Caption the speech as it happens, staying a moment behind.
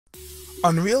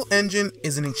Unreal Engine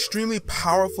is an extremely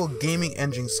powerful gaming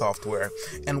engine software,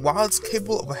 and while it's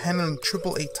capable of handling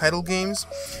AAA title games,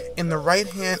 in the right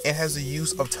hand it has the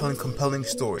use of telling compelling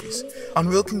stories.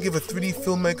 Unreal can give a 3D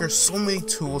filmmaker so many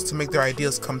tools to make their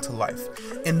ideas come to life.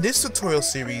 In this tutorial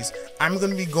series, I'm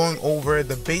going to be going over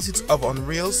the basics of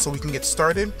Unreal so we can get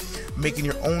started making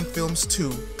your own films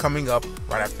too, coming up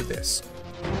right after this.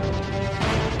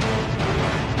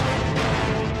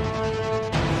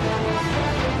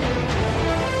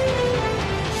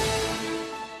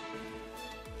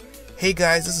 Hey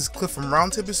guys, this is Cliff from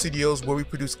Roundtable Studios, where we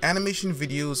produce animation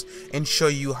videos and show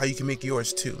you how you can make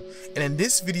yours too. And in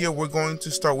this video, we're going to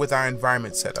start with our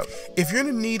environment setup. If you're in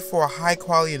the need for a high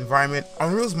quality environment,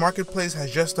 Unreal's marketplace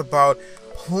has just about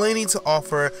plenty to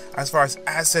offer as far as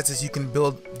assets as you can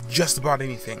build just about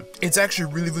anything. It's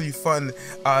actually really fun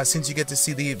since you get to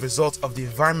see the results of the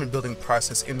environment building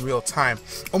process in real time,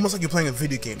 almost like you're playing a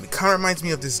video game. It kind of reminds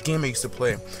me of this game I used to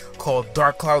play called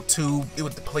Dark Cloud 2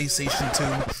 with the PlayStation 2,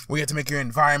 where you have to make your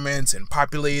environments and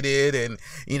populate it and,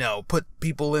 you know, put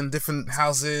people in different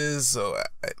houses. So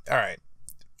alright,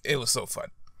 it was so fun.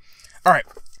 Alright,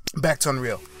 back to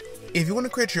Unreal. If you want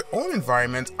to create your own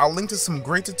environment, I'll link to some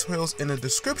great tutorials in the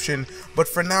description, but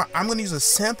for now I'm going to use a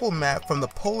sample map from the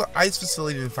Polar Ice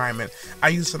Facility environment I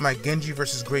used for my Genji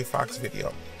vs Gray Fox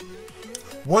video.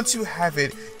 Once you have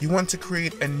it, you want to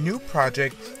create a new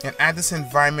project and add this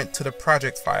environment to the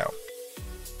project file.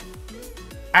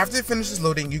 After it finishes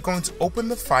loading, you're going to open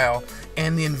the file,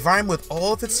 and the environment with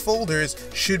all of its folders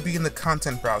should be in the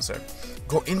content browser.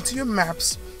 Go into your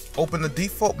maps, open the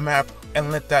default map,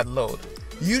 and let that load.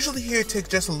 Usually here it takes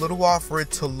just a little while for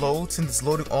it to load since it's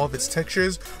loading all of its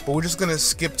textures, but we're just going to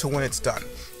skip to when it's done.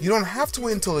 You don't have to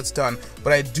wait until it's done,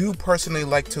 but I do personally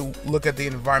like to look at the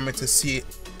environment to see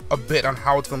a bit on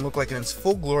how it's going to look like in its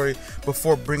full glory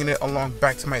before bringing it along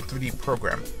back to my 3D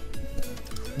program.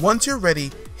 Once you're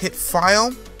ready, hit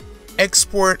File,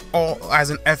 Export All as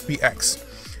an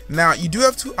FBX. Now you do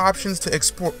have two options to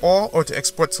export all or to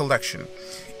export selection.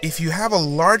 If you have a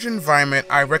large environment,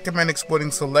 I recommend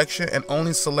exporting selection and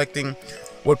only selecting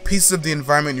what pieces of the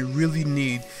environment you really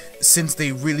need, since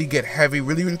they really get heavy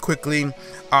really quickly.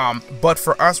 But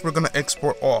for us, we're going to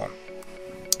export all.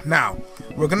 Now,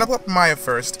 we're going to put Maya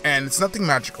first, and it's nothing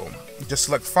magical. Just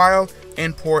select File,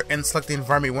 Import, and select the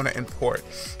environment you want to import.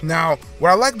 Now,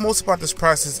 what I like most about this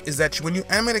process is that when you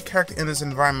animate a character in this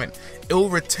environment, it will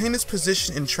retain its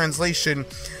position in translation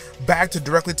back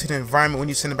directly to the environment when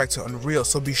you send it back to Unreal.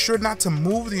 So be sure not to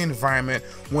move the environment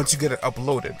once you get it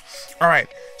uploaded. Alright,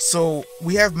 so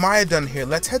we have Maya done here.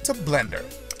 Let's head to Blender.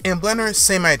 In Blender,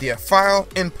 same idea. File,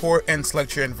 Import, and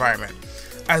select your environment.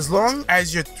 As long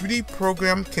as your 3D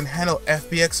program can handle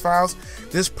FBX files,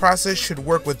 this process should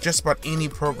work with just about any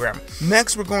program.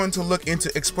 Next, we're going to look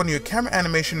into exporting your camera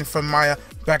animation from Maya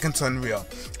back into Unreal.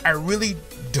 I really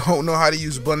don't know how to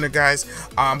use Blender, guys,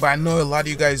 but I know a lot of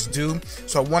you guys do,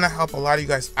 so I want to help a lot of you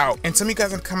guys out. And some of you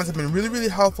guys in the comments have been really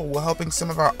helpful with helping some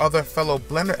of our other fellow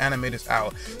Blender animators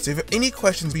out. So if you have any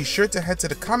questions, be sure to head to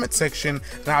the comment section,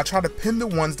 and I'll try to pin the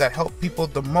ones that help people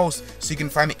the most so you can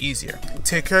find it easier.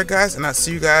 Take care, guys, and I'll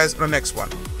see you guys on the next one.